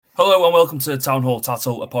Hello and welcome to Town Hall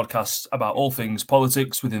Tattle, a podcast about all things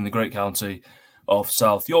politics within the great county of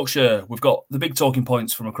South Yorkshire. We've got the big talking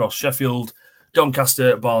points from across Sheffield,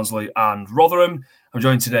 Doncaster, Barnsley and Rotherham. I'm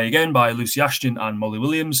joined today again by Lucy Ashton and Molly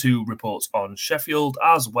Williams, who reports on Sheffield,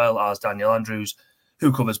 as well as Danielle Andrews,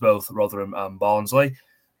 who covers both Rotherham and Barnsley.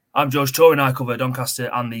 I'm George Torr and I cover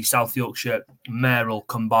Doncaster and the South Yorkshire Mayoral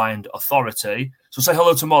Combined Authority. So say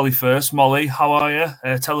hello to Molly first. Molly, how are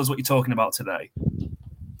you? Tell us what you're talking about today.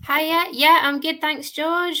 Hiya. Yeah, I'm good, thanks,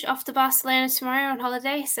 George. Off to Barcelona tomorrow on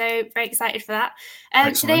holiday, so very excited for that.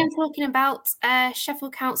 Today I'm talking about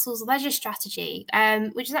Sheffield Council's leisure strategy,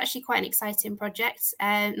 which is actually quite an exciting project,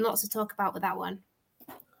 and lots to talk about with that one.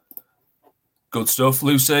 Good stuff.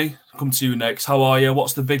 Lucy, come to you next. How are you?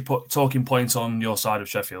 What's the big talking point on your side of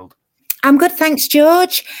Sheffield? I'm good, thanks,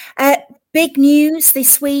 George. Big news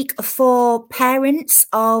this week for parents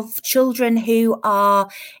of children who are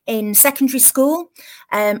in secondary school.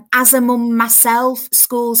 As a mum myself,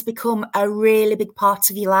 school's become a really big part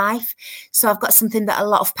of your life. So I've got something that a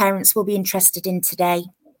lot of parents will be interested in today.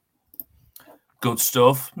 Good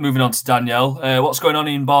stuff. Moving on to Danielle. What's going on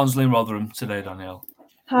in Barnsley and Rotherham today, Danielle?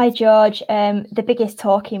 Hi, George. The biggest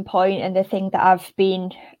talking point and the thing that I've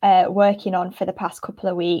been working on for the past couple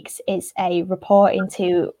of weeks is a report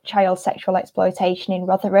into child sexual exploitation in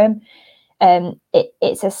Rotherham.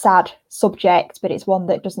 It's a sad subject, but it's one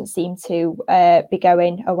that doesn't seem to be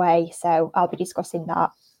going away. So I'll be discussing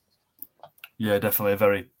that. Yeah, definitely a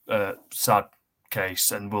very sad case.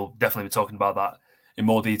 And we'll definitely be talking about that in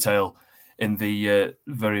more detail in the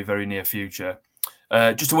very, very near future.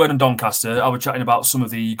 Just a word on Doncaster. I was chatting about some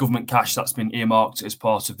of the government cash that's been earmarked as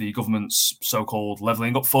part of the government's so-called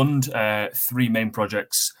Levelling Up Fund. Three main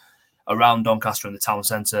projects around Doncaster and the town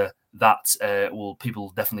centre that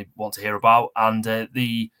people definitely want to hear about. And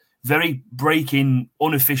the very breaking,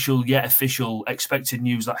 unofficial yet official expected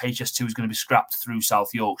news that HS2 is going to be scrapped through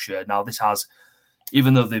South Yorkshire. Now, this has,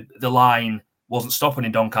 even though the line wasn't stopping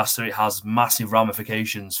in Doncaster, it has massive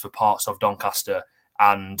ramifications for parts of Doncaster.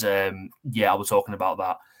 And I was talking about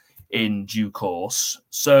that in due course.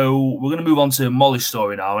 So we're going to move on to Molly's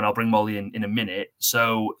story now, and I'll bring Molly in a minute.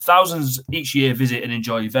 So thousands each year visit and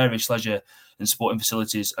enjoy various leisure and sporting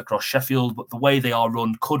facilities across Sheffield, but the way they are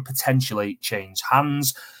run could potentially change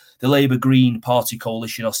hands. The Labour Green Party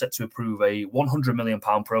coalition are set to approve a £100 million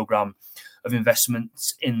programme of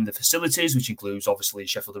investments in the facilities, which includes obviously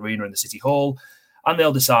Sheffield Arena and the City Hall. And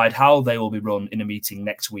they'll decide how they will be run in a meeting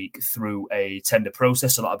next week through a tender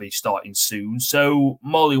process. So that'll be starting soon. So,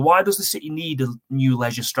 Molly, why does the city need a new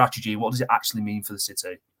leisure strategy? What does it actually mean for the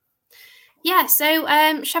city? Yeah, so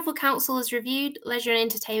Sheffield Council has reviewed leisure and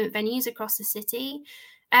entertainment venues across the city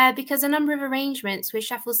because a number of arrangements with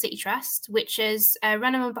Sheffield City Trust, which has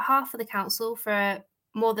run on behalf of the council for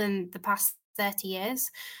more than the past 30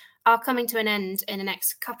 years, are coming to an end in the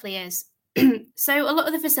next couple of years. So a lot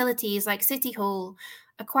of the facilities like City Hall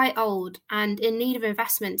are quite old and in need of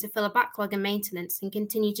investment to fill a backlog and maintenance and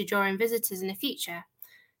continue to draw in visitors in the future.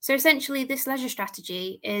 So essentially this leisure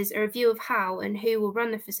strategy is a review of how and who will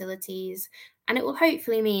run the facilities, and it will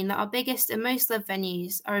hopefully mean that our biggest and most loved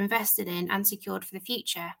venues are invested in and secured for the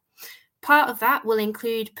future. Part of that will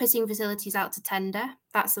include putting facilities out to tender.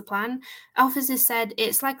 That's the plan. Officers said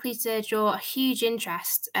it's likely to draw a huge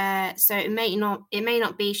interest, so it may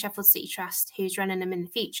not be Sheffield City Trust who's running them in the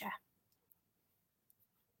future.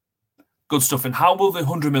 Good stuff. And how will the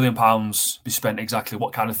 £100 million be spent exactly?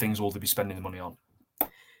 What kind of things will they be spending the money on?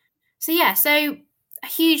 So a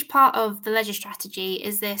huge part of the leisure strategy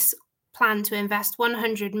is this plan to invest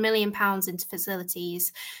 £100 million into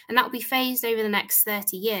facilities, and that will be phased over the next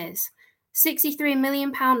 30 years. £63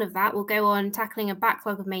 million of that will go on tackling a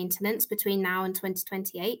backlog of maintenance between now and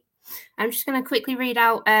 2028. I'm just going to quickly read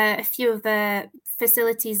out a few of the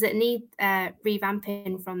facilities that need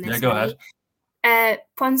revamping from this. Yeah, go ahead.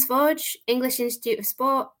 Pons Forge, English Institute of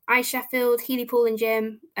Sport, Sheffield, Healy Pool and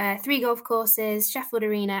Gym, 3 golf courses, Sheffield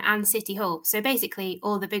Arena and City Hall. So basically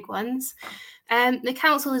all the big ones. The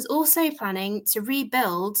council is also planning to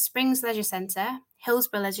rebuild Springs Leisure Centre,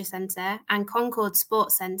 Hillsborough Leisure Centre and Concord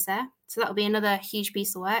Sports Centre. So that'll be another huge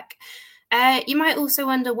piece of work. You might also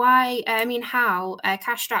wonder how a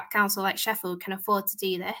cash-strapped council like Sheffield can afford to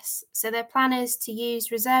do this. So their plan is to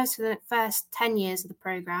use reserves for the first 10 years of the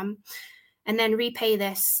programme and then repay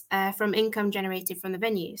this from income generated from the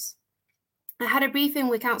venues. I had a briefing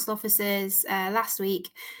with council officers last week,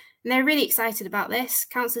 and they're really excited about this.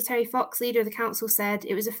 Councillor Terry Fox, leader of the council, said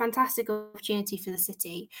it was a fantastic opportunity for the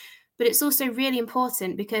city. But it's also really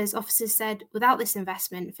important because officers said without this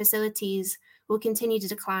investment, facilities will continue to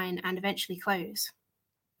decline and eventually close.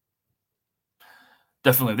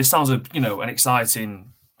 Definitely. This sounds an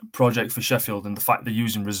exciting project for Sheffield, and the fact they're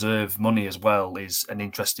using reserve money as well is an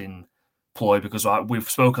interesting ploy, because we've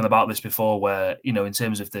spoken about this before, where, you know, in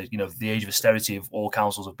terms of the age of austerity of all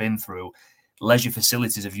councils have been through, leisure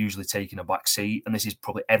facilities have usually taken a back seat, and this is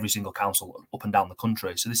probably every single council up and down the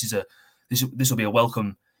country. So this will be a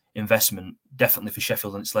welcome investment, definitely for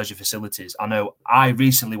Sheffield and its leisure facilities. I know I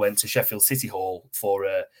recently went to Sheffield City Hall for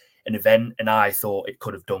an event, and I thought it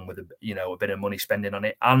could have done with a bit of money spending on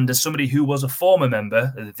it. And as somebody who was a former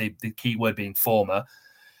member, the key word being former,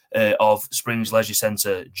 of Springs Leisure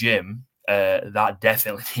Centre gym, that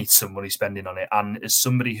definitely needs some money spending on it. And as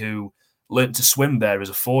somebody who learnt to swim there as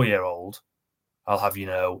a 4-year-old, I'll have you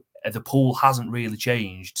know, the pool hasn't really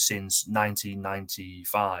changed since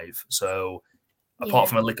 1995. So apart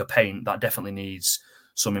from a lick of paint, that definitely needs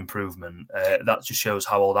some improvement. That just shows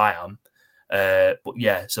how old I am. But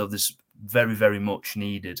yeah, so there's very, very much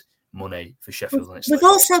needed money for Sheffield. We've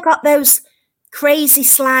also got those crazy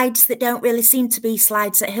slides that don't really seem to be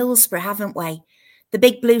slides at Hillsborough, haven't we? The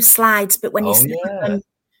big blue slides, but when you slide them,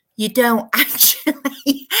 you don't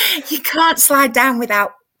actually, you can't slide down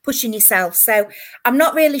without pushing yourself. So I'm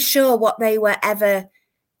not really sure what they were ever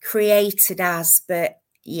created as, but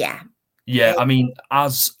yeah. Yeah, I mean,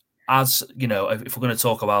 as you know, if we're going to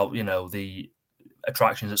talk about, you know, the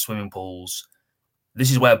attractions at swimming pools, this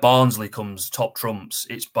is where Barnsley comes top trumps.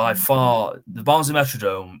 It's by far, the Barnsley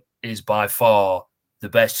Metrodome is by far the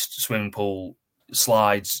best swimming pool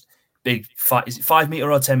slides. Big, is it 5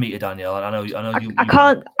 metre or 10 metre, Danielle? I know.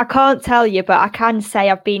 I can't tell you, but I can say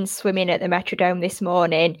I've been swimming at the Metrodome this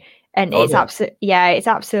morning, and it's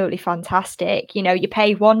absolutely fantastic. You know, you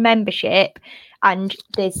pay one membership, and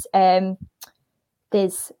there's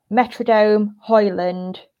Metrodome,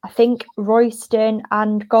 Hoyland, I think Royston,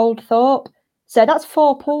 and Goldthorpe. So that's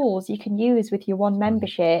 4 pools you can use with your one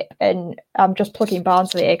membership. And I'm just plugging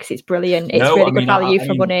Barnsley here because it's brilliant. It's good value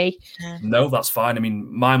for money. No, that's fine. I mean,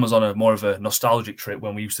 mine was on a more of a nostalgic trip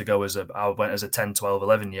when we used to go I went as a 10, 12,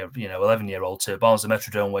 11-year-old to Barnsley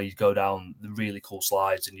Metrodome, where you go down the really cool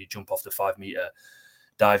slides and you jump off the 5 metre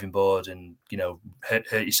diving board and, you know, hurt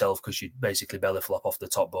yourself because you'd basically belly flop off the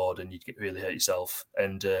top board and you'd really hurt yourself.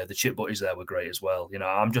 And the chip butties there were great as well. You know,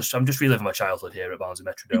 I'm just reliving my childhood here at Barnsley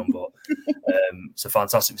Metrodome, but it's a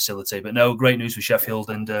fantastic facility. But no, great news for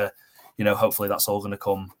Sheffield, and you know, hopefully that's all going to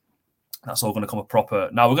come a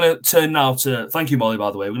proper. Now we're going to turn now to, thank you, Molly,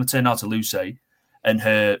 by the way. We're going to turn now to Lucy and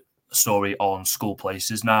her story on school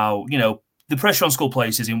places. Now, you know, the pressure on school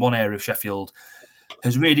places in one area of Sheffield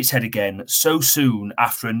has reared its head again so soon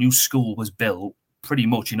after a new school was built, pretty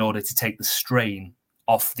much in order to take the strain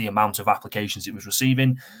off the amount of applications it was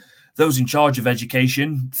receiving. Those in charge of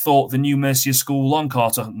education thought the new Mercia School on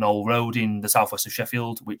Carter Knoll Road in the southwest of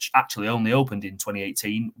Sheffield, which actually only opened in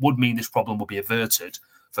 2018, would mean this problem would be averted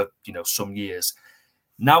for, you know, some years.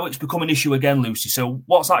 Now it's become an issue again, Lucy. So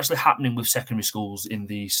what's actually happening with secondary schools in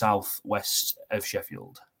the southwest of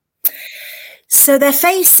Sheffield? So they're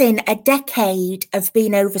facing a decade of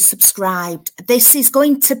being oversubscribed. This is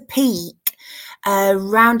going to peak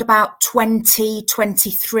around about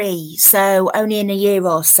 2023, so only in a year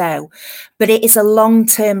or so. But it is a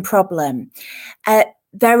long-term problem.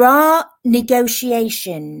 There are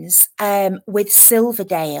negotiations with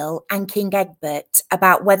Silverdale and King Egbert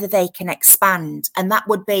about whether they can expand, and that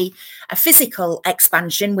would be a physical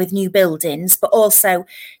expansion with new buildings, but also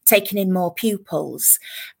taking in more pupils.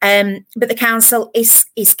 But the council is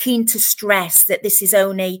keen to stress that this is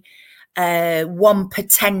only one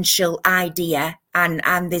potential idea,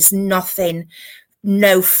 and there's no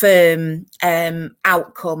firm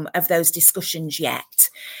outcome of those discussions yet.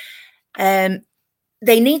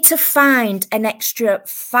 They need to find an extra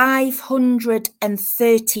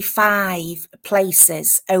 535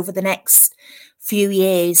 places over the next few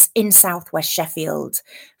years in southwest Sheffield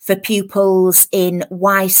for pupils in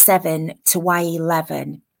Y7 to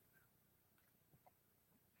Y11.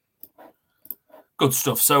 Good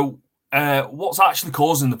stuff. So what's actually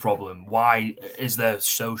causing the problem? Why is there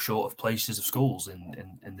so short of places of schools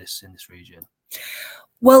in this region?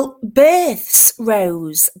 Well, births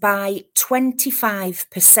rose by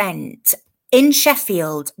 25% in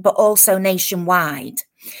Sheffield, but also nationwide.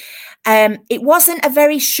 It wasn't a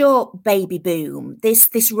very short baby boom.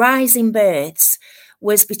 This rise in births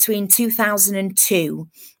was between 2002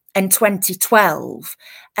 and 2012.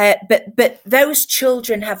 But those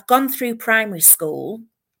children have gone through primary school,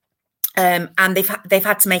 and they've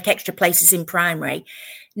had to make extra places in primary.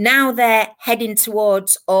 Now they're heading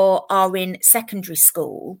towards or are in secondary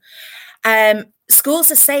school. Schools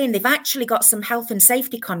are saying they've actually got some health and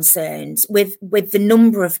safety concerns with the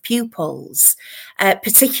number of pupils,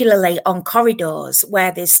 particularly on corridors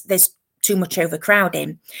where there's too much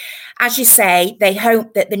overcrowding. As you say, they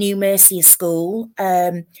hope that the new Mercia school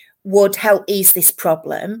would help ease this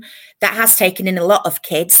problem. That has taken in a lot of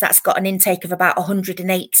kids. That's got an intake of about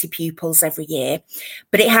 180 pupils every year,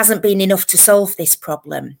 but it hasn't been enough to solve this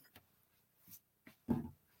problem.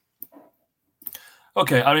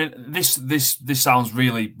 Okay, I mean, this sounds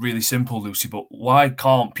really, really simple, Lucy, but why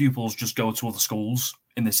can't pupils just go to other schools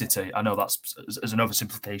in the city? I know that's as an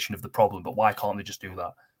oversimplification of the problem, but why can't they just do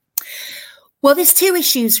that? Well, there's two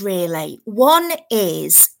issues, really. One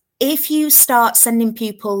is if you start sending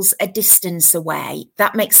pupils a distance away,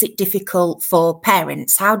 that makes it difficult for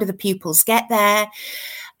parents. How do the pupils get there?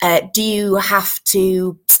 Do you have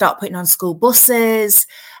to start putting on school buses?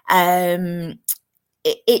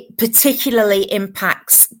 It particularly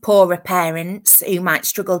impacts poorer parents who might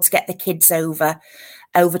struggle to get the kids over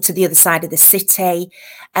to the other side of the city.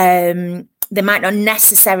 There might not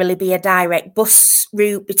necessarily be a direct bus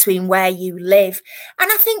route between where you live.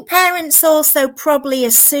 And I think parents also probably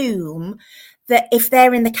assume that if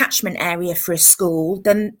they're in the catchment area for a school,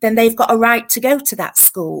 then they've got a right to go to that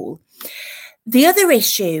school. The other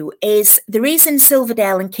issue is the reason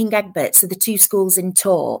Silverdale and King Egbert's are the two schools in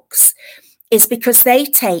talks is because they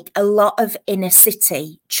take a lot of inner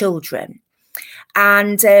city children,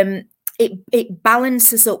 and it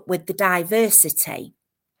balances up with the diversity.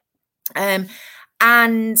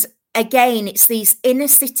 And again, it's these inner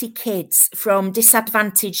city kids from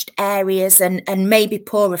disadvantaged areas and maybe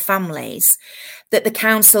poorer families that the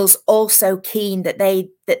council's also keen that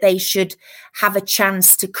they should have a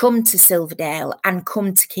chance to come to Silverdale and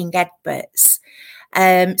come to King Egbert's.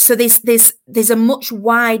 So there's a much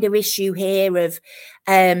wider issue here of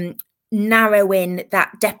narrowing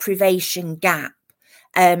that deprivation gap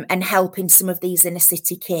and helping some of these inner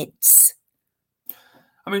city kids.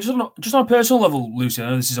 I mean, just on a personal level, Lucy,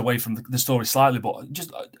 I know this is away from the story slightly, but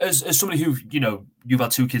just as somebody who, you've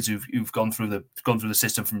had two kids who've gone through the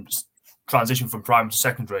system from transition from primary to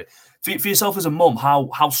secondary. For yourself as a mum,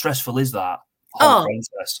 how stressful is that whole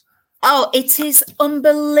process? Oh, it is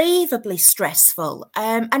unbelievably stressful.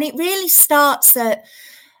 And it really starts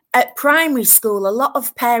at primary school. A lot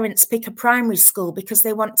of parents pick a primary school because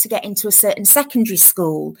they want to get into a certain secondary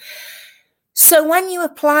school. So when you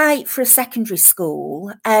apply for a secondary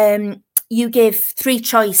school, you give three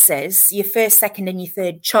choices, your first, second and your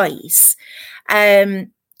third choice.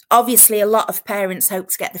 Obviously, a lot of parents hope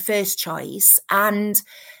to get the first choice, and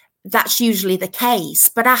that's usually the case.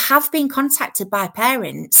 But I have been contacted by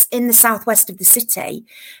parents in the southwest of the city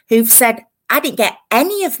who've said, I didn't get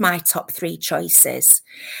any of my top three choices.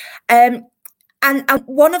 And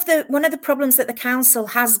one of the problems that the council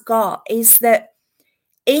has got is that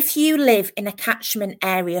if you live in a catchment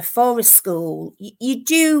area for a school, you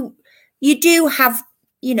do have,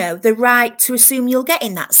 the right to assume you'll get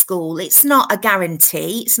in that school. It's not a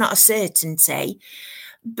guarantee, it's not a certainty,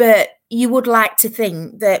 but you would like to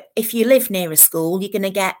think that if you live near a school, you're going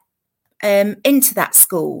to get into that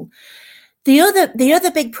school. The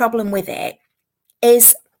other big problem with it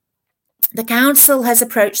is the council has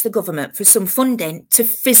approached the government for some funding to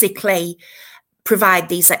physically provide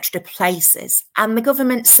these extra places. And the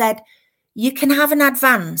government said, you can have an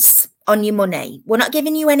advance on your money. We're not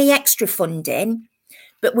giving you any extra funding,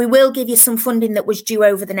 but we will give you some funding that was due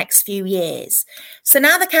over the next few years. So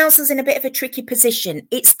now the council's in a bit of a tricky position.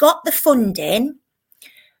 It's got the funding,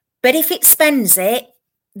 but if it spends it,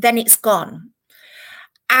 then it's gone.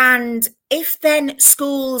 And if then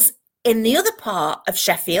schools in the other part of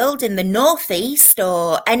Sheffield, in the northeast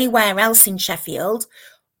or anywhere else in Sheffield,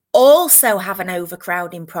 also have an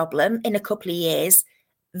overcrowding problem in a couple of years,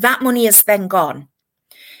 that money has then gone.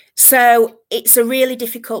 So it's a really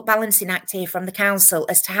difficult balancing act here from the council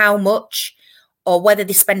as to how much or whether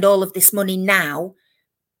they spend all of this money now,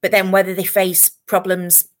 but then whether they face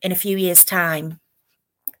problems in a few years' time.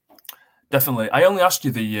 Definitely. I only asked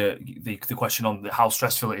you the question on how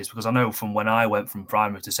stressful it is because I know from when I went from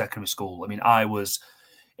primary to secondary school, I mean, I was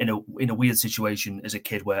in a weird situation as a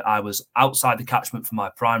kid where I was outside the catchment for my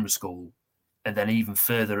primary school and then even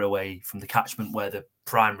further away from the catchment where the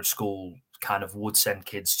primary school kind of would send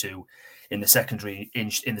kids to in the secondary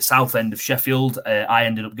in the south end of Sheffield. I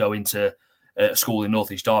ended up going to a school in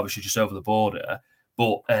North East Derbyshire just over the border,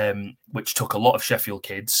 but which took a lot of Sheffield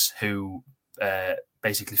kids who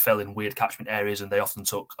basically fell in weird catchment areas, and they often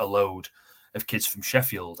took a load of kids from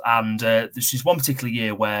Sheffield. And this is one particular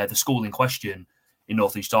year where the school in question in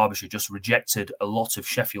North East Derbyshire just rejected a lot of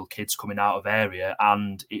Sheffield kids coming out of area.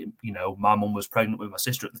 And, my mum was pregnant with my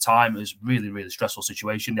sister at the time. It was a really, really stressful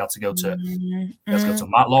situation. They had to go to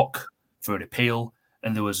Matlock for an appeal.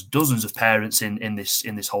 and there was dozens of parents in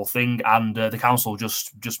this whole thing, and the council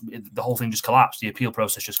just the whole thing just collapsed. The appeal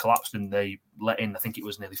process just collapsed, and they let in, I think it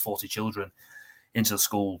was nearly 40 children into the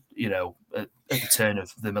school, at the turn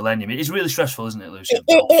of the millennium. It is really stressful, isn't it, Lucy?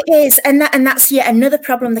 It is, and that's yet another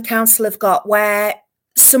problem the council have got, where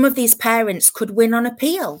some of these parents could win on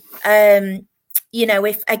appeal.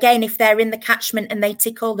 If they're in the catchment and they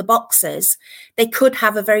tick all the boxes, they could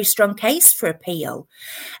have a very strong case for appeal.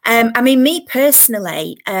 Me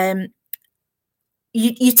personally,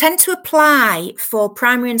 you tend to apply for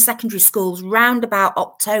primary and secondary schools round about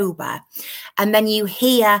October, and then you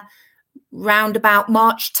hear round about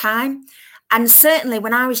March time. And certainly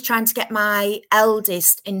when I was trying to get my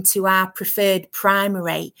eldest into our preferred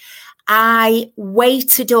primary, I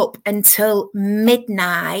waited up until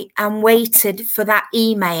midnight and waited for that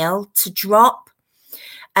email to drop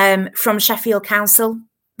from Sheffield Council,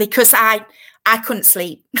 because I couldn't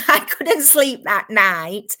sleep. I couldn't sleep that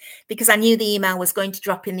night because I knew the email was going to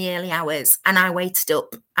drop in the early hours, and I waited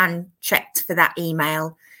up and checked for that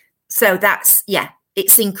email. So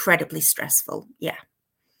it's incredibly stressful. Yeah.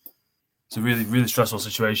 It's a really, really stressful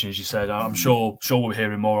situation, as you said. I'm sure we'll be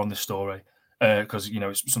hearing more on this story, because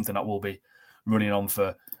it's something that will be running on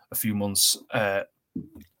for a few months,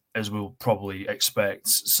 as we'll probably expect.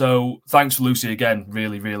 So thanks, Lucy, again.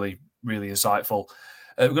 Really, really, really insightful.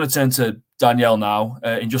 We're going to turn to Danielle now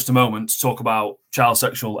in just a moment to talk about child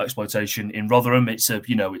sexual exploitation in Rotherham. It's a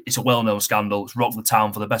well-known scandal. It's rocked the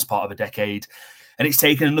town for the best part of a decade. And it's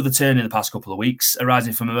taken another turn in the past couple of weeks,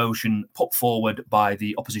 arising from a motion put forward by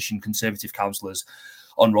the opposition Conservative councillors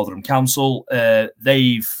on Rotherham Council.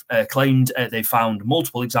 They've claimed they've found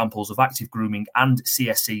multiple examples of active grooming and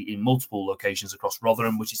CSE in multiple locations across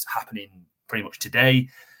Rotherham, which is happening pretty much today.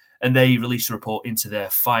 And they released a report into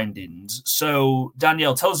their findings. So,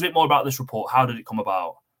 Danielle, tell us a bit more about this report. How did it come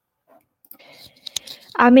about?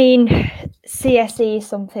 CSE is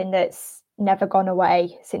something that's never gone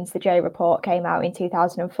away since the J report came out in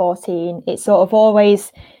 2014. It's sort of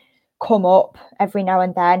always come up every now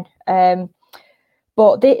and then.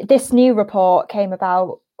 But this new report came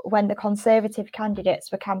about when the Conservative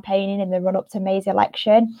candidates were campaigning in the run-up to May's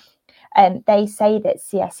election. They say that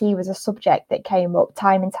CSE was a subject that came up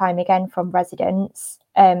time and time again from residents.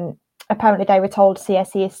 Apparently they were told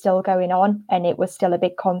CSE is still going on and it was still a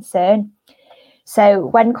big concern. So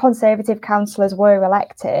when Conservative councillors were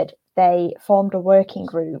elected, they formed a working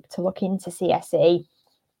group to look into CSE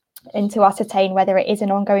and to ascertain whether it is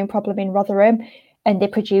an ongoing problem in Rotherham, and they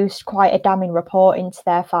produced quite a damning report into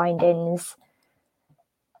their findings.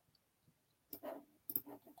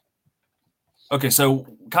 Okay, so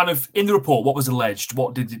kind of in the report, what was alleged?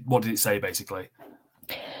 What did it say, basically?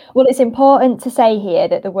 Well, it's important to say here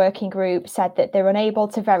that the working group said that they're unable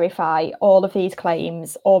to verify all of these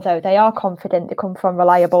claims, although they are confident they come from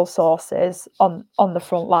reliable sources on the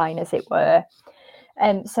front line, as it were.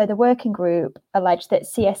 So the working group alleged that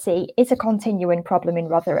CSE is a continuing problem in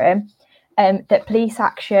Rotherham, that police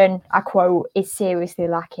action, I quote, is seriously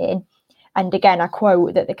lacking. And again, I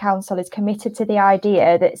quote, that the council is committed to the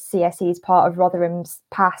idea that CSE is part of Rotherham's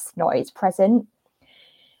past, not its present.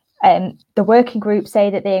 The working group say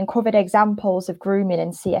that they uncovered examples of grooming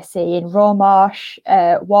and CSE in Rawmarsh,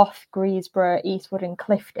 Wath, Greesborough, Eastwood and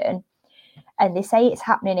Clifton. And they say it's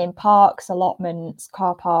happening in parks, allotments,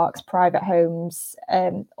 car parks, private homes,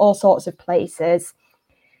 all sorts of places.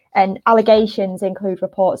 And allegations include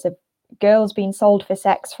reports of girls being sold for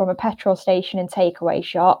sex from a petrol station and takeaway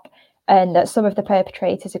shop, and that some of the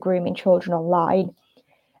perpetrators are grooming children online.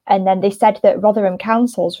 And then they said that Rotherham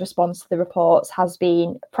Council's response to the reports has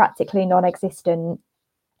been practically non-existent.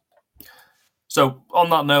 So on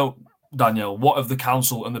that note, Danielle, what have the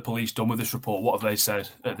council and the police done with this report? What have they said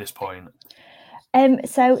at this point?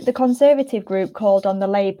 So the Conservative group called on the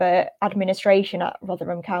Labour administration at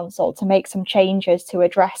Rotherham Council to make some changes to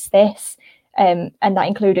address this. And that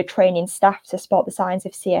included training staff to spot the signs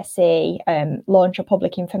of CSE, launch a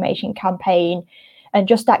public information campaign, and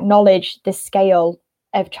just acknowledge the scale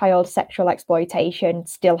of child sexual exploitation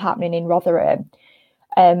still happening in Rotherham.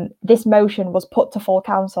 This motion was put to full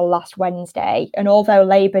council last Wednesday, and although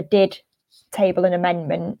Labour did table an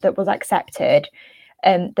amendment that was accepted,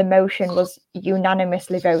 the motion was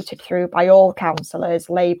unanimously voted through by all councillors,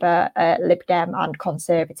 Labour, Lib Dem and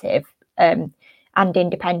Conservative, and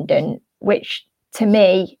Independent, which to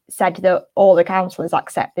me said that all the councillors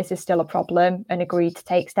accept this is still a problem and agreed to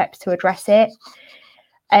take steps to address it.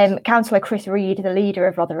 Councillor Chris Reid, the leader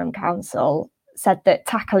of Rotherham Council, said that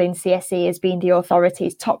tackling CSE has been the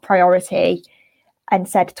authorities' top priority, and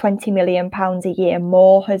said £20 million a year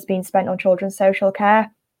more has been spent on children's social care.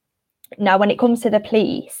 Now, when it comes to the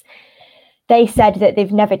police, they said that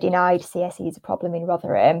they've never denied CSE is a problem in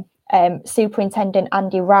Rotherham. Superintendent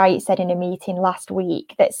Andy Wright said in a meeting last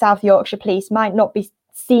week that South Yorkshire Police might not be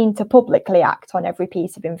seen to publicly act on every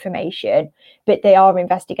piece of information, but they are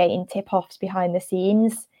investigating tip-offs behind the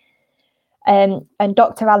scenes. And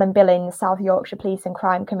Dr. Alan Billings, South Yorkshire Police and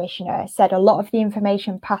Crime Commissioner, said a lot of the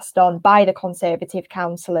information passed on by the Conservative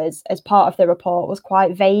councillors as part of the report was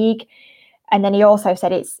quite vague. And then he also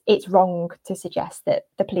said it's wrong to suggest that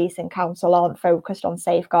the police and council aren't focused on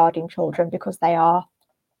safeguarding children, because they are.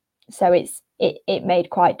 So it made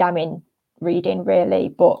quite damning reading, really.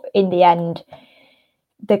 But in the end,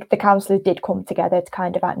 the councillors did come together to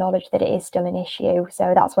kind of acknowledge that it is still an issue.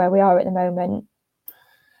 So that's where we are at the moment.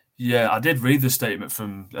 Yeah, I did read the statement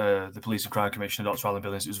from the Police and Crime Commissioner, Dr. Alan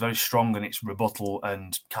Billings. It was very strong in its rebuttal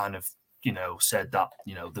and kind of, said that,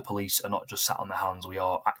 the police are not just sat on their hands. We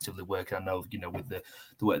are actively working. I know, with the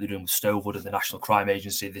work they're doing with Stovewood and the National Crime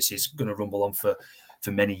Agency, this is going to rumble on for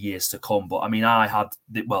many years to come. But I mean, I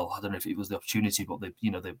don't know if it was the opportunity, but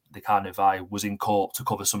I was in court to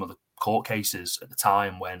cover some of the court cases at the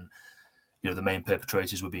time when, the main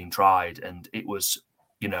perpetrators were being tried. And it was,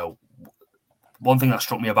 one thing that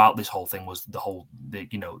struck me about this whole thing was the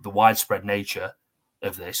widespread nature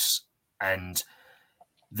of this and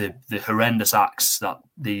the horrendous acts that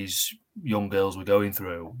these young girls were going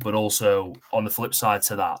through, but also on the flip side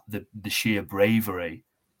to that, the sheer bravery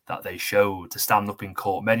that they showed to stand up in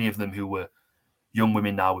court. Many of them who were young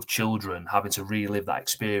women now with children having to relive that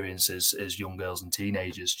experience as young girls and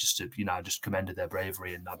teenagers, just to, just commended their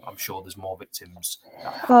bravery. And I'm sure there's more victims.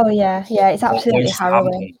 Oh yeah. It's absolutely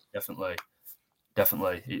harrowing. Definitely.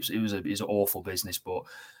 It was an awful business. But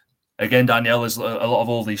again, Danielle, there's a lot of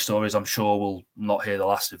all these stories. I'm sure we'll not hear the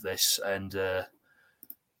last of this. And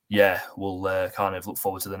we'll kind of look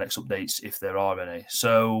forward to the next updates if there are any.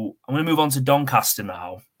 So I'm going to move on to Doncaster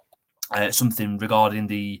now. Something regarding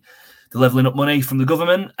the levelling up money from the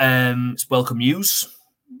government. It's welcome news.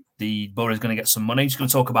 The borough is going to get some money. Just going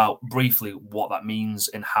to talk about briefly what that means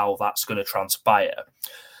and how that's going to transpire.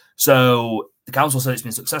 So the council said it's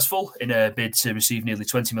been successful in a bid to receive nearly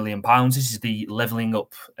 £20 million. This is the Levelling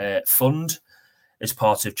Up Fund as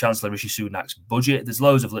part of Chancellor Rishi Sunak's budget. There's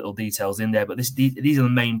loads of little details in there, but these are the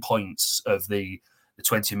main points of the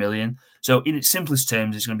 20 million. So in its simplest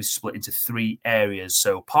terms, it's going to be split into three areas.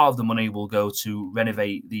 So part of the money will go to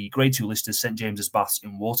renovate the Grade 2 listed St James's Baths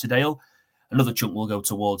in Waterdale. Another chunk will go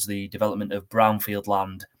towards the development of brownfield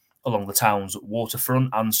land along the town's waterfront,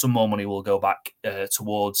 and some more money will go back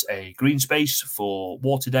towards a green space for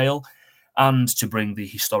Waterdale and to bring the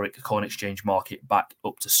historic Corn Exchange Market back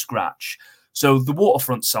up to scratch. So the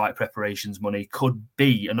waterfront site preparations money could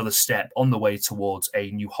be another step on the way towards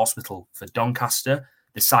a new hospital for Doncaster.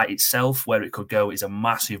 The site itself, where it could go, is a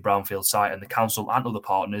massive brownfield site, and the council and other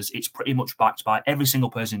partners, it's pretty much backed by every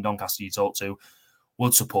single person in Doncaster you talk to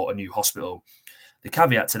would support a new hospital. The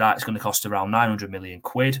caveat to that is going to cost around 900 million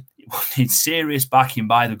quid. It will need serious backing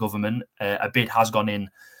by the government. A bid has gone in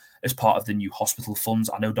as part of the new hospital funds.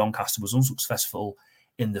 I know Doncaster was unsuccessful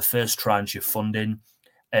in the first tranche of funding,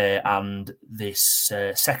 and this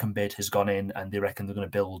second bid has gone in, and they reckon they're going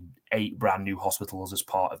to build 8 brand new hospitals as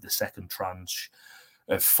part of the second tranche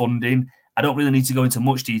of funding. I don't really need to go into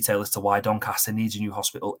much detail as to why Doncaster needs a new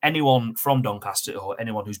hospital. Anyone from Doncaster or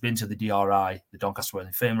anyone who's been to the DRI, the Doncaster Royal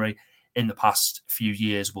Infirmary, in the past few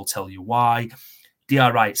years will tell you why.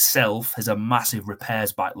 DRI itself has a massive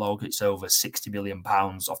repairs backlog. It's over £60 million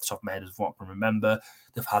off the top of my head, as what I can remember.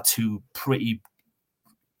 They've had 2 pretty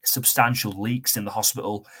substantial leaks in the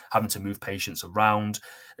hospital, having to move patients around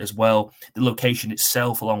as well. The location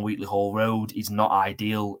itself along Wheatley Hall Road is not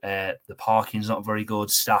ideal. The parking is not very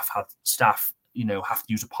good. Staff have to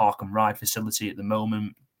use a park and ride facility at the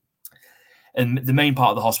moment. And the main part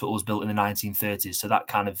of the hospital was built in the 1930s, so that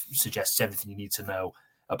kind of suggests everything you need to know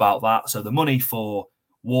about that. So the money for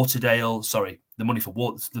the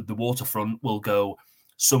waterfront will go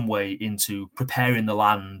some way into preparing the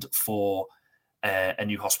land for a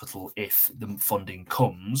new hospital if the funding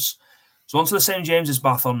comes. So onto the St James's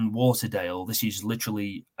Bath on Waterdale. This is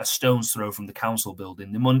literally a stone's throw from the council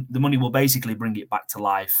building. The money will basically bring it back to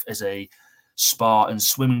life as a spa and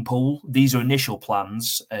swimming pool. These are initial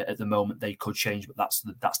plans. At the moment, they could change, but that's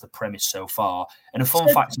the premise so far. And a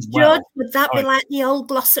fun fact as well. George, would that be like the old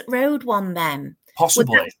Glossop Road one then?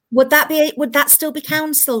 Possibly. Would that still be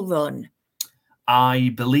council run?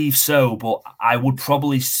 I believe so, but I would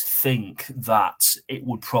probably think that it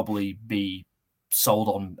would probably be sold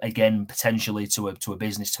on again potentially to a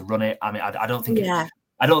business to run it. I mean, I don't think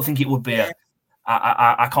I don't think it would be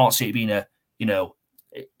I can't see it being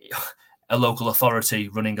a local authority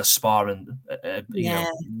running a spa and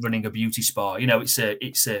running a beauty spa. It's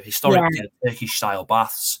a historic Turkish style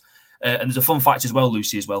baths. And there's a fun fact as well,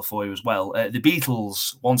 Lucy, as well for you as well. The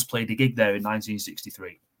Beatles once played a gig there in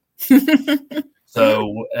 1963.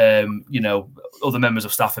 So, other members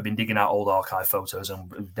of staff have been digging out old archive photos,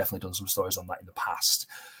 and we've definitely done some stories on that in the past.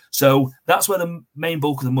 So that's where the main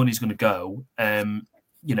bulk of the money is going to go.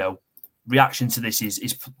 Reaction to this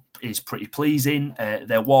is pretty pleasing.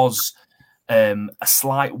 There was a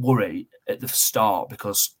slight worry at the start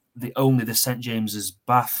because the St James's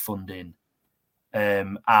Bath funding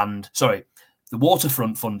the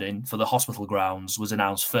waterfront funding for the hospital grounds was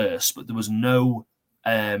announced first, but there was no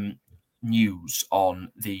news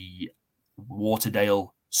on the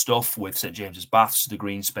Waterdale stuff with St James's Baths, the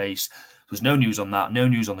green space. There was no news on that, no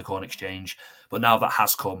news on the Corn Exchange, but now that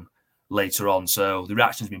has come later on. So the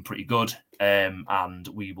reaction's been pretty good, and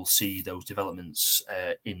we will see those developments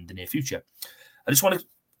in the near future. I just want to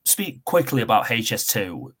speak quickly about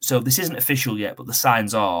HS2. So this isn't official yet, but the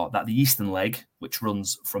signs are that the eastern leg, which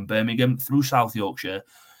runs from Birmingham through South Yorkshire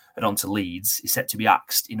and on to Leeds, is set to be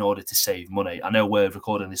axed in order to save money. I know we're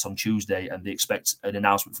recording this on Tuesday and they expect an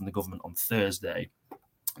announcement from the government on Thursday.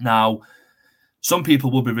 Now, some people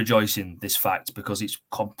will be rejoicing this fact because it's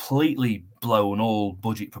completely blown all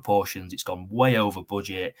budget proportions. It's gone way over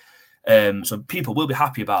budget. So people will be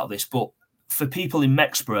happy about this, but for people in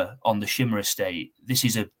Mexborough on the Shimmer estate, this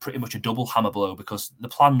is pretty much a double hammer blow because the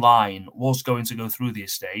planned line was going to go through the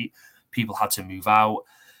estate. People had to move out,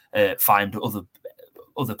 find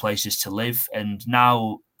other places to live, and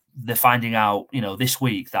now they're finding out, this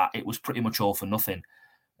week that it was pretty much all for nothing.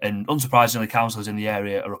 And unsurprisingly, councillors in the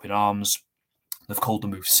area are up in arms. They've called the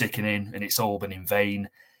move sickening, and it's all been in vain.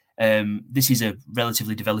 This is a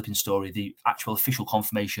relatively developing story. The actual official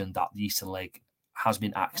confirmation that the eastern leg has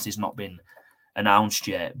been axed has not been announced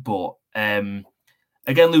yet, but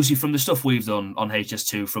again, Lucy, from the stuff we've done on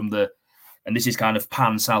HS2, and this is kind of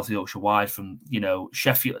pan South Yorkshire wide, from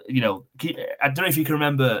Sheffield, I don't know if you can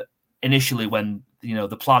remember initially when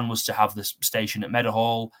the plan was to have this station at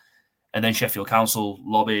Meadowhall, and then Sheffield Council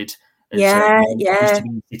lobbied.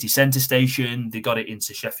 City Centre station. They got it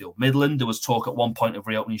into Sheffield Midland. There was talk at one point of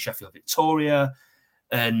reopening Sheffield Victoria,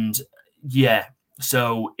 and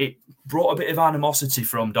so it brought a bit of animosity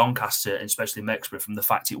from Doncaster, and especially Mexborough, from the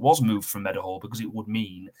fact it was moved from Meadowhall, because it would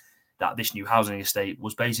mean that this new housing estate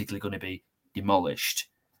was basically going to be demolished.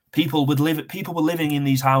 People were living in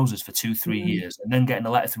these houses for 2-3 years, and then getting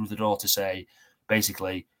a letter through the door to say,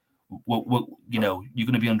 basically, you're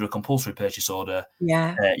going to be under a compulsory purchase order.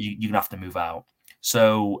 Yeah, you're going to have to move out.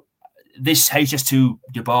 So this HS2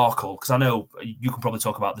 debacle, because I know you can probably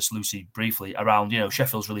talk about this, Lucy, briefly, around,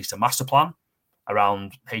 Sheffield's released a master plan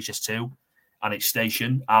around HS2 and its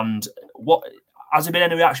station. And what has there been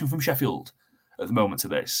any reaction from Sheffield at the moment to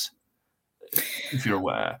this, if you're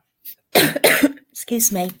aware?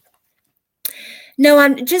 Excuse me. No,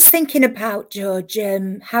 I'm just thinking about, George,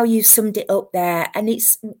 how you summed it up there. And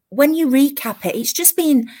it's, when you recap it, it's just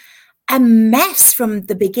been a mess from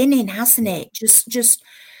the beginning, hasn't it? Just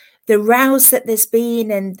the rows that there's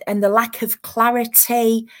been, and the lack of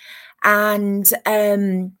clarity, and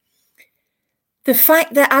the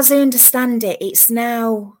fact that, as I understand it, it's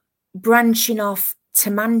now branching off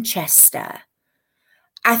to Manchester,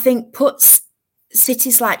 I think puts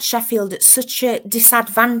cities like Sheffield at such a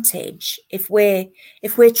disadvantage if we're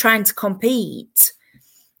trying to compete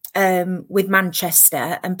with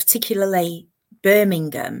Manchester, and particularly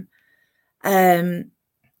Birmingham.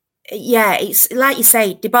 It's like you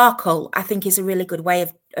say, debacle, I think, is a really good way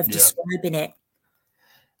of describing it.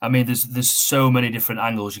 I mean, there's so many different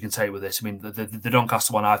angles you can take with this. I mean, the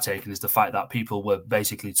Doncaster one I've taken is the fact that people were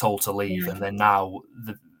basically told to leave, and then now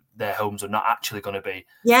their homes are not actually going to be.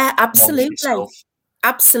 Yeah, absolutely.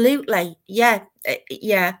 Absolutely. Yeah.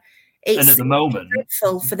 It's and at the moment,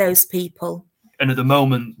 dreadful for those people. And at the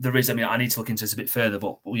moment, there is, I mean, I need to look into this a bit further,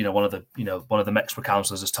 but, one of the Mexborough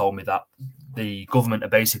councillors has told me that the government are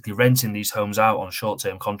basically renting these homes out on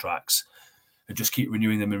short-term contracts and just keep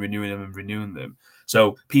renewing them.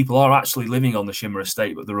 So people are actually living on the Shimmer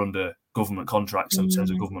estate, but they're under government contracts in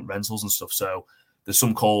terms of government rentals and stuff. So there's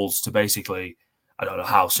some calls to basically, I don't know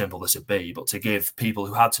how simple this would be, but to give people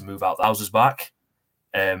who had to move out the houses back.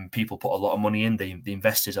 People put a lot of money in. The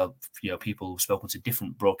investors are, people who've spoken to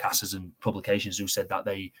different broadcasters and publications who said that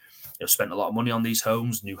they spent a lot of money on these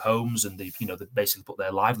homes, new homes, and they basically put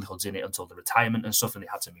their livelihoods in it until the retirement and stuff, and they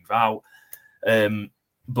had to move out.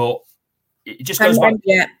 But it just goes back.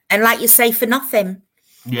 Yeah, and like you say, for nothing.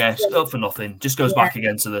 Yeah, still for nothing. Just goes back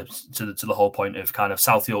again to the whole point of kind of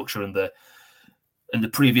South Yorkshire and the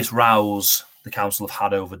previous rows the council have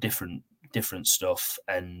had over different different stuff.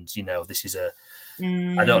 And, this is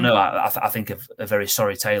I don't know, I think a very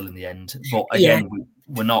sorry tale in the end. But again,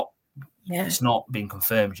 we're not, it's not been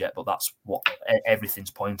confirmed yet, but that's what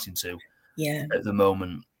everything's pointing to at the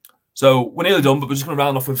moment. So we're nearly done, but we're just going to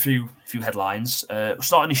round off with a few headlines. We're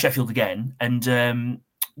starting in Sheffield again. And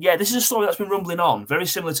this is a story that's been rumbling on, very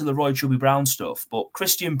similar to the Roy Chubby Brown stuff. But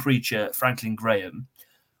Christian preacher Franklin Graham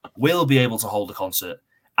will be able to hold a concert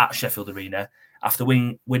at Sheffield Arena after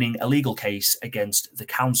winning a legal case against the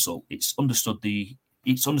council. It's understood he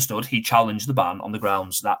challenged the ban on the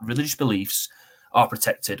grounds that religious beliefs are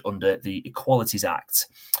protected under the Equalities Act.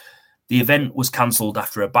 The event was cancelled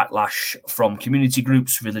after a backlash from community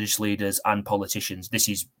groups, religious leaders and politicians. This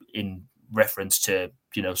is in reference to,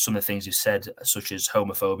 some of the things you've said, such as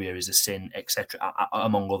homophobia is a sin, etc.,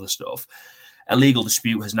 among other stuff. A legal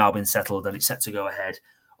dispute has now been settled and it's set to go ahead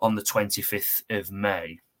on the 25th of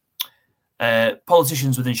May.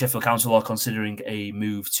 Politicians within Sheffield Council are considering a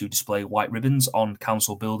move to display white ribbons on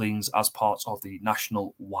council buildings as part of the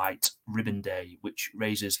National White Ribbon Day, which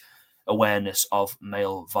raises awareness of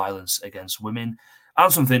male violence against women.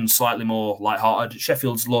 And something slightly more lighthearted,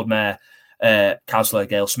 Sheffield's Lord Mayor, Councillor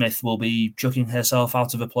Gail Smith, will be chucking herself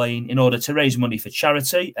out of a plane in order to raise money for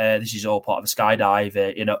charity. This is all part of a skydive.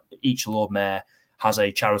 Each Lord Mayor has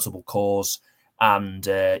a charitable cause, and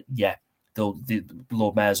the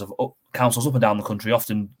Lord Mayors of councils up and down the country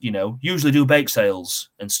often, usually do bake sales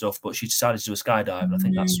and stuff, but she decided to do a skydive, and I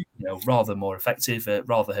think that's, rather more effective,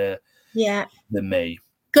 rather her than me.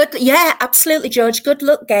 Good, absolutely, George. Good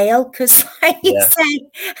luck, Gail, because like you say,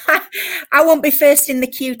 I won't be first in the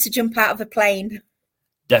queue to jump out of a plane.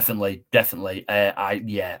 Definitely. It's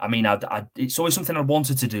always something I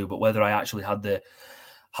wanted to do, but whether I actually had the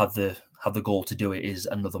goal to do it is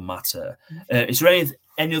another matter. Is there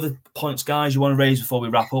any other points, guys, you want to raise before we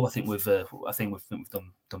wrap up? I think we've done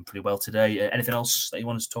pretty well today. Anything else that you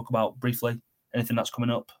wanted to talk about briefly? Anything that's coming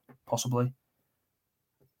up, possibly?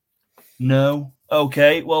 No.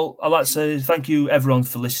 Okay. Well, I'd like to say thank you, everyone,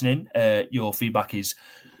 for listening. Your feedback is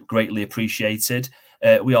greatly appreciated.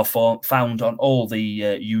 We are found on all the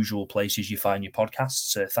usual places you find your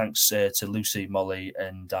podcasts. Thanks to Lucy, Molly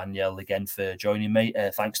and Danielle again for joining me.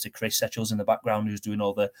 Thanks to Chris Setchels in the background, who's doing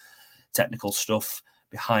all the technical stuff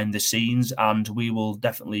behind the scenes. And we will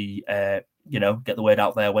definitely, get the word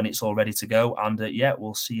out there when it's all ready to go. And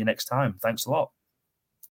we'll see you next time. Thanks a lot.